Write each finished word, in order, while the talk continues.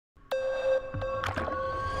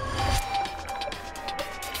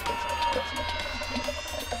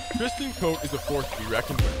Tristan Cote is a force to be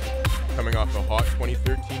reckoned with. Coming off a hot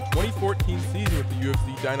 2013-2014 season with the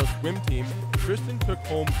UFC Dino Swim team, Tristan took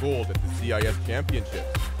home gold at the CIS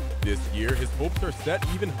Championships. This year, his hopes are set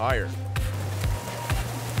even higher.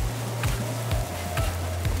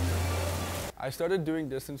 I started doing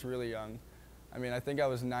distance really young. I mean, I think I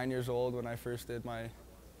was 9 years old when I first did my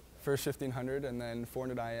first 1500 and then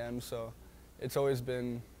 400 IM, so it's always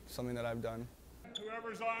been something that I've done.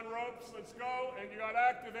 Whoever's on ropes, let's go, and you got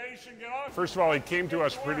activation, get off. First of all, he came to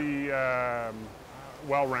us pretty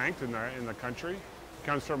well ranked in the country. He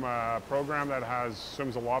comes from a program that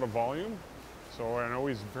swims a lot of volume, so I know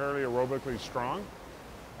he's fairly aerobically strong.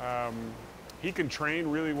 He can train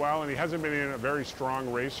really well, and he hasn't been a very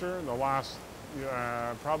strong racer in the last,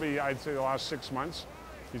 probably I'd say the last 6 months.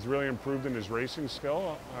 He's really improved in his racing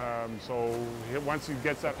skill. So once he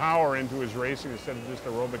gets that power into his racing instead of just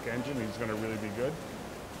aerobic engine, he's going to really be good.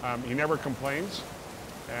 He never complains,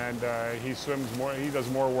 and he swims more. He does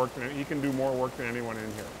more work he can do more work than anyone in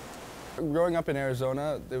here. Growing up in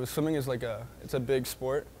Arizona, swimming is it's a big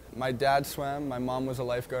sport. My dad swam. My mom was a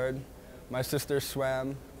lifeguard. My sister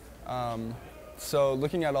swam. So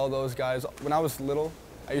looking at all those guys, when I was little,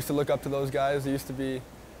 I used to look up to those guys. They used to be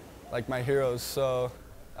like my heroes. So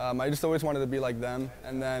I just always wanted to be like them.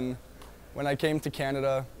 And then when I came to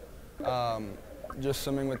Canada, just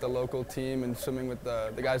swimming with the local team and swimming with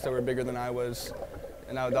the guys that were bigger than I was,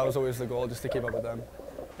 and that was always the goal, just to keep up with them.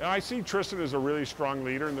 I see Tristan as a really strong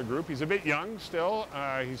leader in the group. He's a bit young still.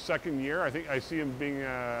 He's second year. I think I see him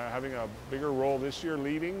having a bigger role this year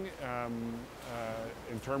leading.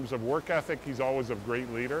 In terms of work ethic, he's always a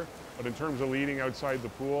great leader. But in terms of leading outside the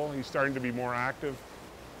pool, he's starting to be more active.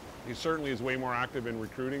 He certainly is way more active in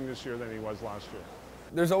recruiting this year than he was last year.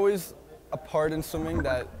 There's always a part in swimming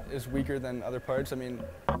that is weaker than other parts. I mean,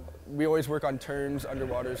 we always work on turns,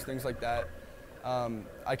 underwaters, things like that.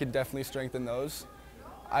 I could definitely strengthen those.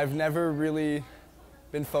 I've never really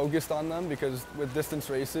been focused on them because with distance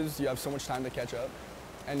races, you have so much time to catch up.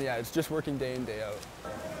 And yeah, it's just working day in, day out.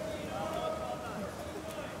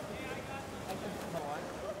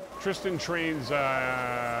 Tristan trains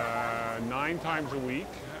 9 times a week.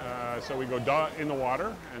 So we go in the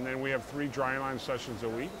water, and then we have 3 dryland sessions a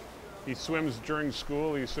week. He swims during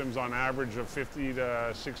school. He swims on average of 50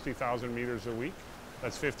 to 60,000 meters a week.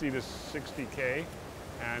 That's 50 to 60K.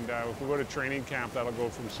 And if we go to training camp, that'll go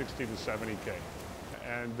from 60 to 70K.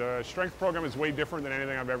 And the strength program is way different than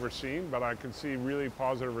anything I've ever seen, but I can see really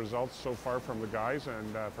positive results so far from the guys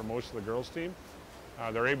and for most of the girls' team.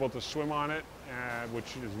 They're able to swim on it,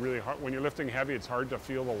 which is really hard. When you're lifting heavy, it's hard to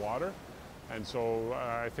feel the water. And so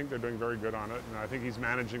I think they're doing very good on it, and I think he's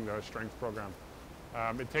managing the strength program.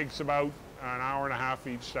 It takes about an hour and a half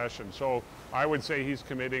each session. So I would say he's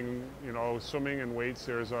committing, swimming and weights,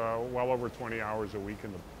 there's well over 20 hours a week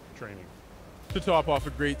in the training. To top off a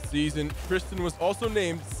great season, Tristan was also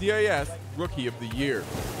named CIS Rookie of the Year.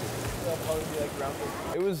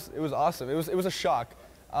 It was awesome. It was a shock.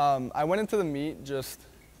 I went into the meet just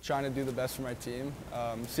trying to do the best for my team.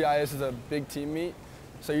 CIS is a big team meet,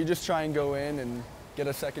 so you just try and go in and get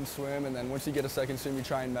a second swim, and then once you get a second swim, you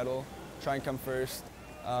try and medal, try and come first.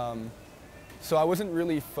 So I wasn't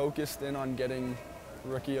really focused in on getting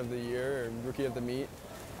Rookie of the Year or Rookie of the Meet.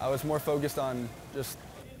 I was more focused on just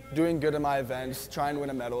doing good in my events, try and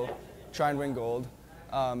win a medal, try and win gold.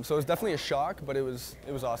 So it was definitely a shock, but it was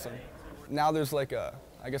awesome. Now there's like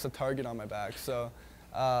I guess a target on my back. So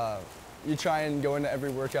you try and go into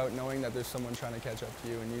every workout knowing that there's someone trying to catch up to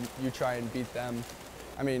you, and you try and beat them.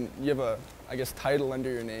 I mean, you have a, I guess, title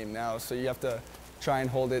under your name now, so you have to try and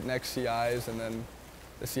hold it next CIs and then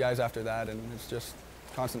the CIs after that, and it's just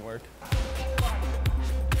constant work.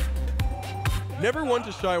 Never one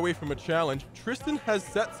to shy away from a challenge, Tristan has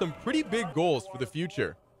set some pretty big goals for the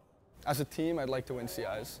future. As a team, I'd like to win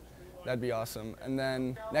CIs. That'd be awesome. And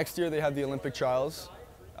then next year they have the Olympic trials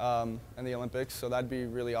and the Olympics, so that'd be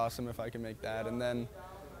really awesome if I can make that. And then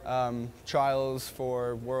trials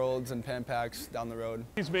for Worlds and Pan Pacs down the road.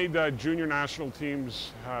 He's made junior national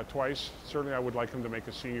teams twice. Certainly I would like him to make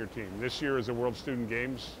a senior team. This year is a World Student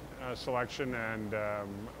Games selection and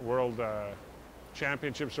World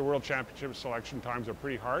Championships. The World Championship selection times are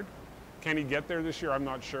pretty hard. Can he get there this year? I'm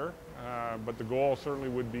not sure. But the goal certainly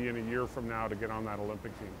would be in a year from now to get on that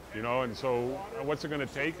Olympic team. And so what's it going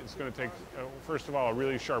to take? It's going to take, first of all, a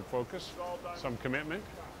really sharp focus, some commitment.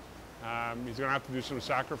 He's going to have to do some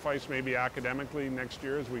sacrifice, maybe academically next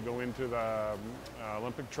year as we go into the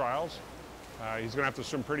Olympic trials. He's going to have to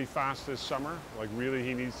swim pretty fast this summer. Like really,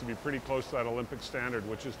 he needs to be pretty close to that Olympic standard,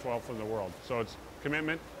 which is 12th in the world. So it's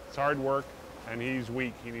commitment, it's hard work, and he's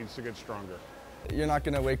weak. He needs to get stronger. You're not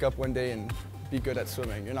going to wake up one day and be good at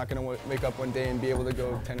swimming. You're not going to wake up one day and be able to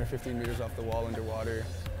go 10 or 15 meters off the wall underwater.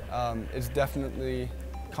 It's definitely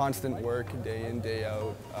constant work, day in, day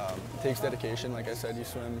out. It takes dedication. Like I said, you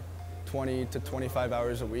swim 20 to 25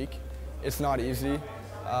 hours a week. It's not easy.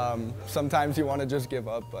 Sometimes you want to just give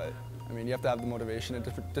up, but I mean, you have to have the motivation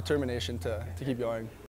and determination to keep going.